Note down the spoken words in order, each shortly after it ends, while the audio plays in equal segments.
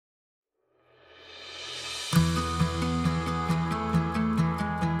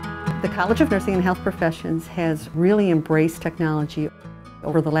The College of Nursing and Health Professions has really embraced technology.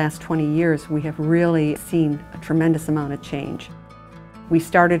 Over the last 20 years, we have really seen a tremendous amount of change. We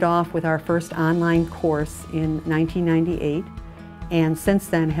started off with our first online course in 1998, and since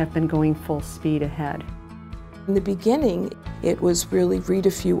then have been going full speed ahead. In the beginning, it was really read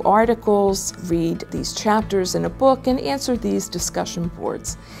a few articles, read these chapters in a book, and answer these discussion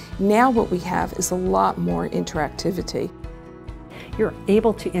boards. Now what we have is a lot more interactivity. You're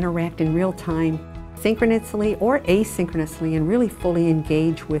able to interact in real time, synchronously or asynchronously, and really fully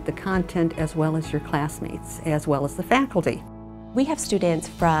engage with the content as well as your classmates, as well as the faculty. We have students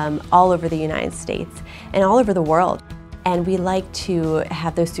from all over the United States and all over the world. And we like to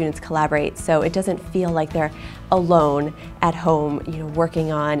have those students collaborate so it doesn't feel like they're alone at home,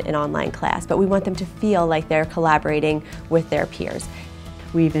 working on an online class, but we want them to feel like they're collaborating with their peers.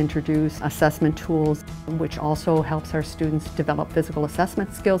 We've introduced assessment tools, which also helps our students develop physical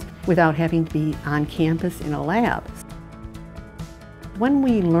assessment skills without having to be on campus in a lab. When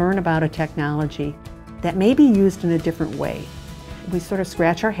we learn about a technology that may be used in a different way, we sort of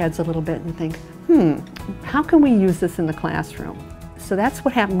scratch our heads a little bit and think, how can we use this in the classroom? So that's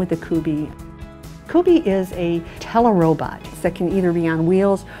what happened with the Kubi. Kubi is a telerobot that can either be on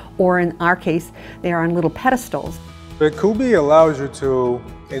wheels or, in our case, they are on little pedestals. The Kubi allows you to,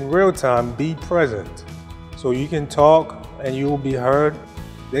 in real time, be present. So you can talk and you will be heard.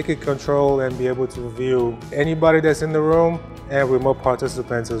 They can control and be able to view anybody that's in the room and remote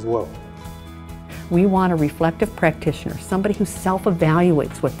participants as well. We want a reflective practitioner, somebody who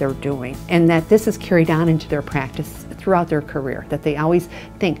self-evaluates what they're doing, and that this is carried on into their practice throughout their career, that they always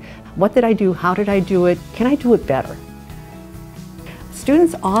think, what did I do, how did I do it, can I do it better?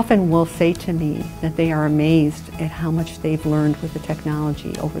 Students often will say to me that they are amazed at how much they've learned with the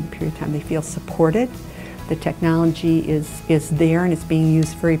technology over the period of time. They feel supported, the technology is there and it's being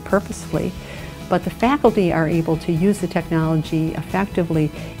used very purposefully. But the faculty are able to use the technology effectively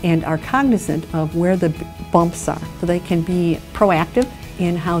and are cognizant of where the bumps are. So they can be proactive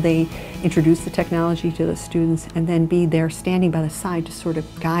in how they introduce the technology to the students and then be there standing by the side to sort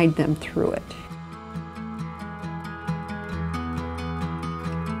of guide them through it.